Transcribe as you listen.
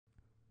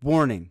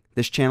Warning,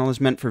 this channel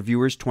is meant for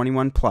viewers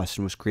 21 plus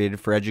and was created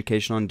for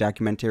educational and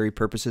documentary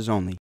purposes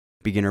only.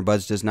 Beginner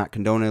BUDZ does not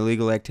condone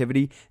illegal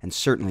activity and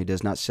certainly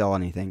does not sell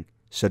anything,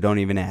 so don't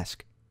even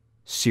ask.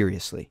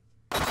 Seriously.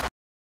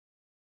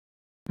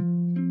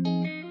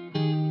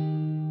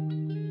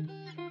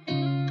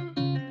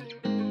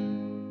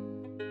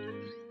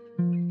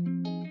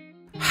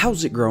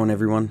 How's it growing,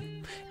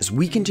 everyone? As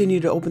we continue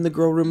to open the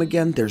grow room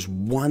again, there's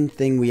one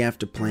thing we have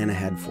to plan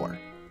ahead for,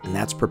 and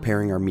that's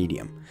preparing our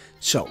medium.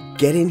 So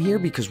get in here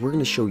because we're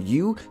going to show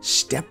you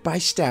step by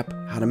step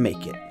how to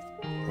make it.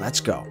 Let's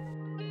go.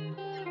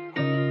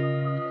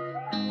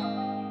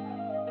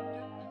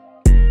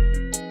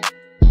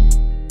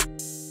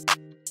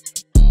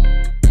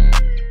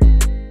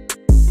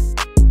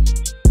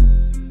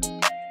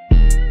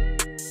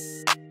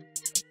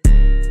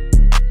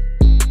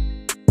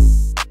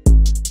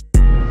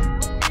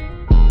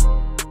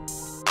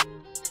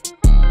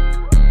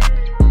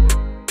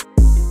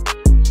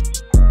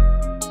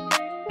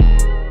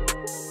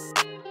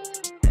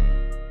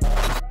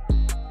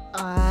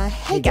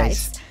 Hey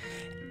guys.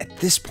 At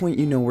this point,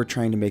 you know we're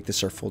trying to make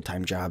this our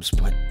full-time jobs,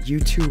 but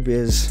YouTube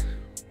is,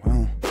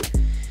 well,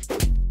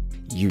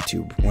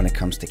 YouTube when it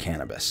comes to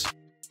cannabis.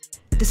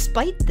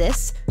 Despite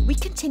this, we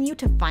continue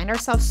to find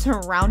ourselves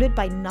surrounded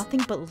by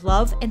nothing but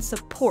love and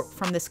support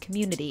from this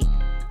community.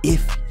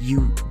 If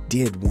you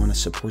did want to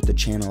support the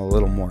channel a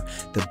little more,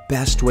 the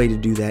best way to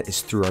do that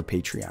is through our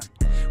Patreon.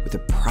 With a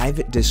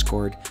private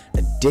Discord,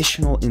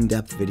 additional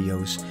in-depth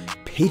videos,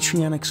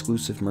 Patreon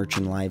exclusive merch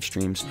and live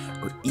streams,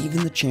 or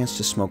even the chance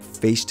to smoke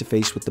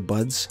face-to-face with the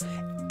buds,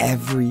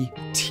 every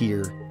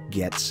tier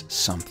gets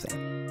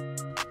something.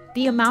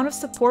 The amount of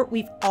support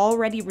we've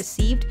already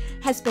received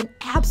has been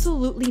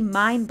absolutely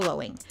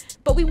mind-blowing,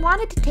 but we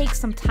wanted to take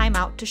some time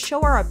out to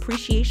show our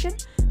appreciation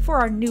for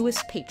our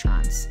newest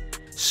patrons.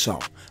 So,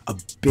 a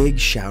big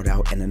shout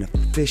out and an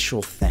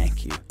official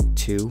thank you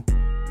to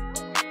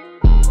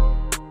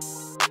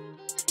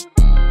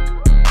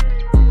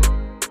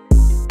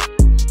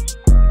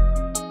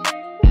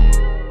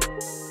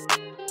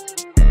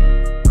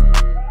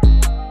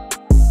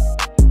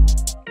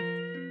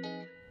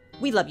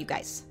We love you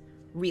guys,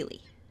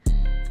 really.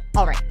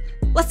 All right,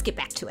 let's get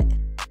back to it.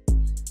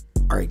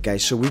 Alright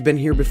guys, so we've been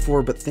here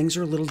before, but things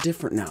are a little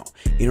different now.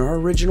 In our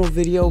original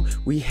video,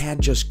 we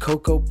had just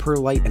cocoa,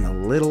 perlite, and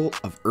a little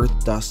of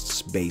earth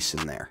dust's base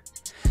in there.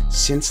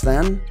 Since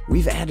then,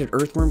 we've added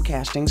earthworm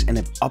castings and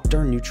have upped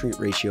our nutrient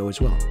ratio as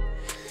well.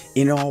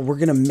 In all, we're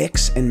going to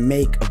mix and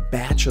make a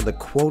batch of the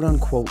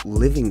quote-unquote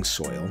living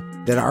soil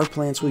that our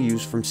plants will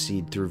use from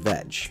seed through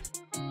veg.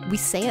 We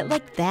say it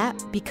like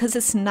that because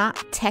it's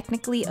not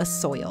technically a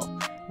soil.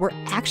 We're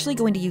actually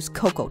going to use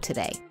cocoa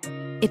today.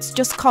 It's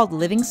just called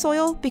living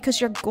soil because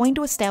you're going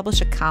to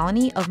establish a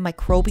colony of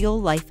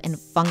microbial life and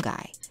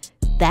fungi.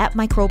 That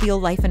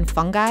microbial life and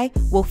fungi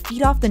will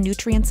feed off the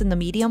nutrients in the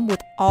medium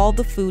with all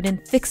the food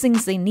and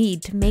fixings they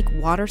need to make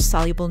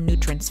water-soluble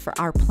nutrients for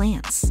our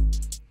plants.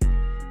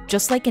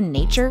 Just like in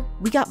nature,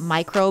 we got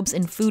microbes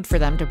and food for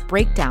them to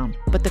break down,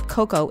 but the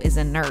cocoa is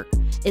inert.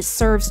 It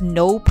serves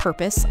no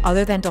purpose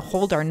other than to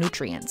hold our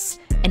nutrients,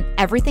 and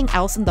everything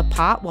else in the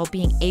pot while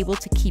being able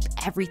to keep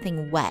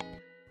everything wet.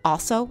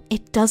 Also,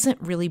 it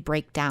doesn't really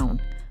break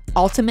down.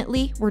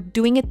 Ultimately, we're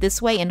doing it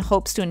this way in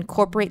hopes to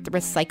incorporate the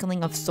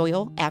recycling of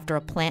soil after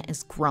a plant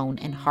is grown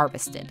and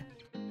harvested.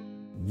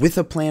 With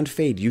a planned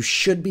fade, you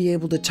should be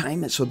able to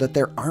time it so that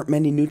there aren't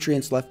many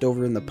nutrients left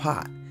over in the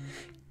pot.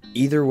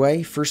 Either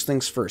way, first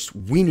things first,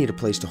 we need a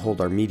place to hold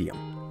our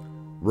medium.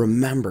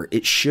 Remember,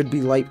 it should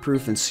be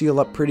light-proof and seal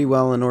up pretty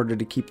well in order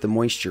to keep the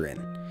moisture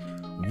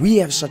in. We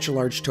have such a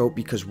large tote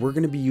because we're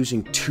going to be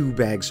using 2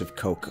 bags of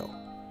cocoa.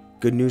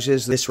 Good news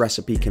is this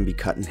recipe can be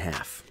cut in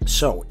half.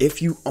 So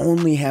if you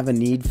only have a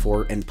need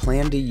for and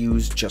plan to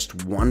use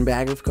just 1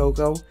 bag of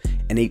cocoa,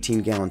 an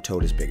 18-gallon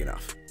tote is big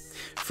enough.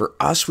 For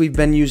us, we've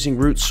been using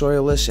root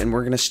soilless and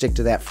we're going to stick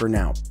to that for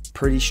now.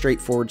 Pretty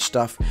straightforward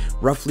stuff,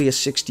 roughly a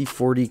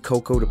 60-40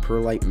 cocoa to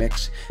perlite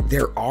mix.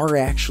 There are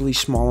actually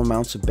small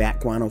amounts of bat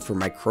guano for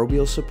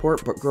microbial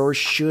support, but growers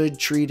should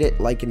treat it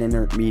like an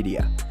inert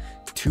media.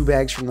 2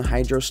 bags from the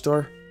hydro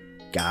store?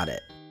 Got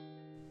it.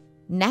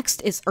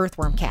 Next is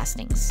earthworm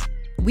castings.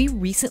 We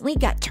recently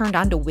got turned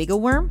on to wiggle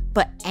worm,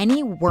 but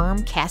any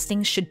worm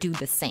castings should do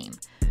the same.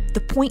 The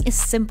point is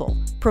simple: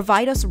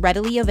 provide us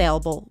readily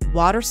available,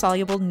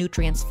 water-soluble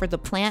nutrients for the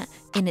plant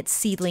in its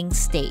seedling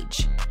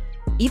stage.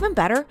 Even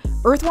better,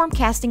 earthworm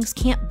castings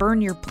can't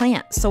burn your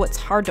plant, so it's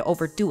hard to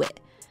overdo it.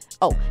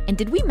 Oh, and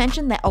did we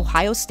mention that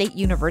Ohio State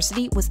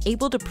University was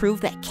able to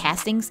prove that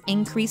castings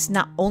increase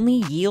not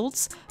only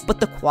yields, but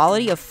the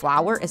quality of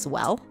flower as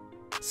well?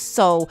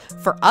 So,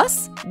 for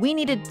us, we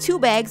needed 2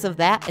 bags of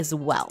that as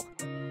well.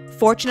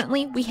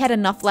 Fortunately, we had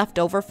enough left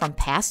over from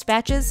past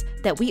batches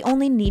that we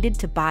only needed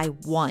to buy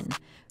 1.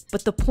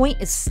 But the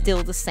point is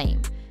still the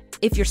same.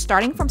 If you're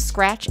starting from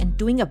scratch and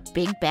doing a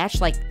big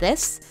batch like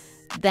this,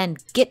 then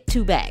get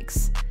 2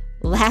 bags.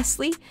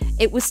 Lastly,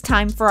 it was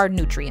time for our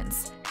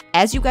nutrients.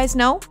 As you guys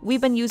know,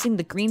 we've been using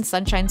the Green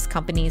Sunshine's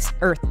company's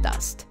Earth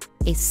Dust.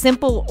 a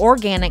simple,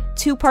 organic,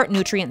 2-part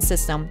nutrient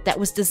system that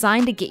was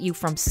designed to get you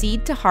from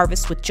seed to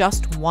harvest with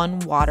just 1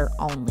 water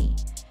only.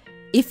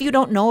 If you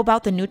don't know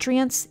about the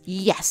nutrients,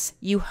 yes,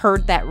 you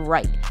heard that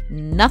right.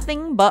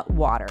 Nothing but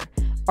water.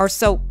 Or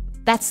so,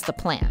 that's the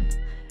plan.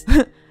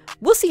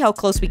 We'll see how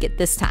close we get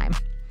this time.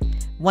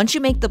 Once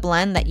you make the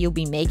blend that you'll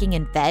be making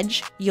in veg,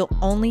 you'll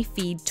only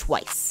feed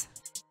twice.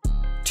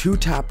 2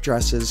 top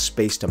dresses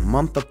spaced a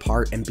month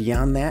apart, and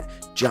beyond that,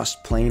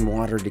 just plain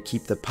water to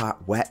keep the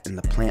pot wet and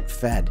the plant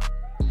fed.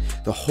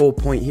 The whole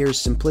point here is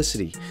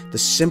simplicity. The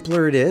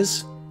simpler it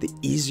is, the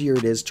easier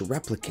it is to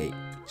replicate.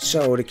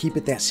 So to keep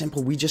it that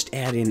simple, we just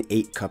add in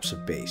 8 cups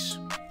of base.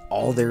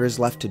 All there is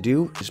left to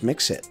do is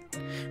mix it.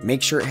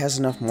 Make sure it has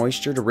enough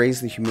moisture to raise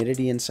the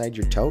humidity inside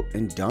your tote,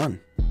 and done.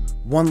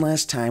 One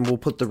last time, we'll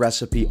put the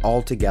recipe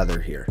all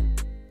together here.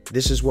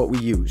 This is what we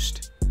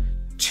used.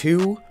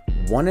 2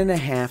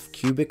 1.5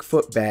 cubic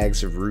foot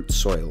bags of root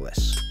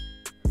soilless,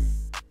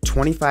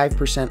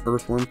 25%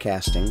 earthworm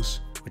castings,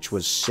 which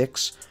was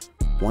 6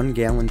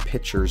 1-gallon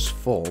pitchers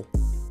full,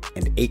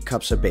 and 8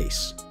 cups of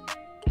base.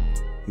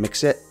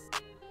 Mix it,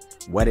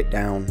 wet it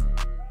down,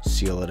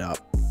 seal it up,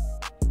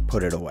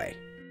 put it away.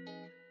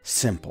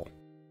 Simple.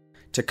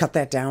 To cut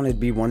that down, it'd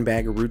be 1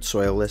 bag of root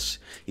soilless.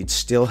 You'd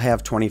still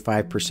have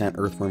 25%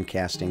 earthworm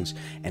castings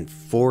and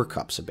 4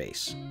 cups of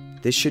base.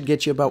 This should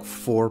get you about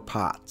 4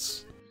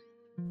 pots.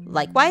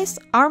 Likewise,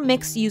 our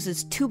mix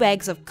uses 2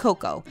 bags of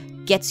cocoa,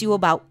 gets you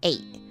about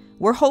 8.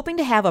 We're hoping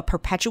to have a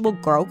perpetual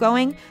grow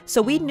going,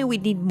 so we knew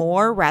we'd need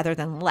more rather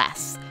than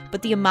less.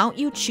 But the amount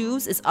you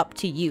choose is up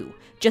to you.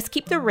 Just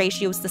keep the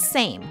ratios the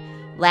same.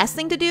 Last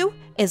thing to do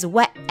is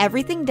wet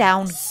everything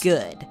down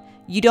good.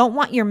 You don't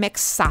want your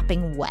mix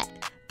sopping wet.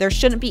 There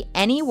shouldn't be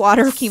any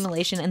water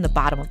accumulation in the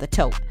bottom of the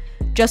tote.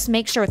 Just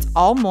make sure it's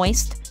all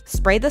moist,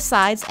 spray the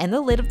sides and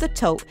the lid of the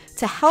tote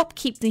to help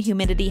keep the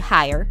humidity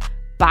higher,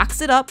 box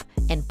it up,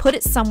 and put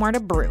it somewhere to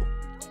brew.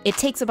 It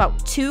takes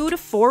about 2 to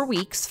 4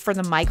 weeks for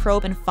the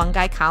microbe and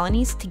fungi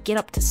colonies to get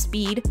up to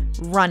speed,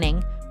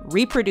 running,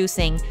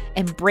 reproducing,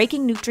 and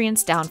breaking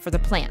nutrients down for the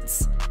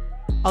plants.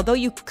 Although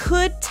you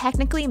could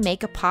technically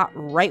make a pot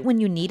right when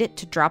you need it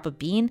to drop a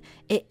bean,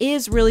 it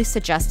is really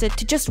suggested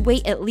to just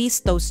wait at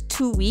least those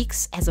 2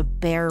 weeks as a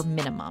bare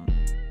minimum.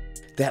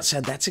 That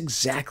said, that's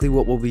exactly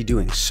what we'll be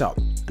doing. So,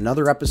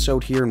 another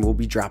episode here and we'll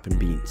be dropping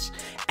beans.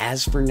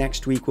 As for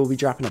next week, we'll be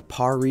dropping a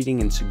par reading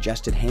and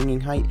suggested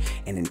hanging height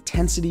and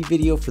intensity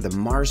video for the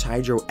Mars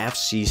Hydro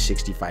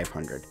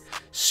FC6500.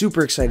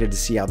 Super excited to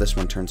see how this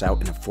one turns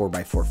out in a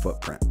 4x4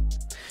 footprint.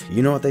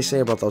 You know what they say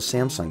about those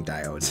Samsung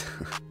diodes.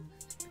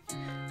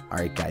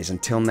 Alright guys,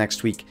 until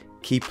next week,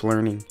 keep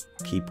learning,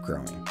 keep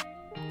growing.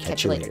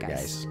 Catch you later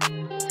guys.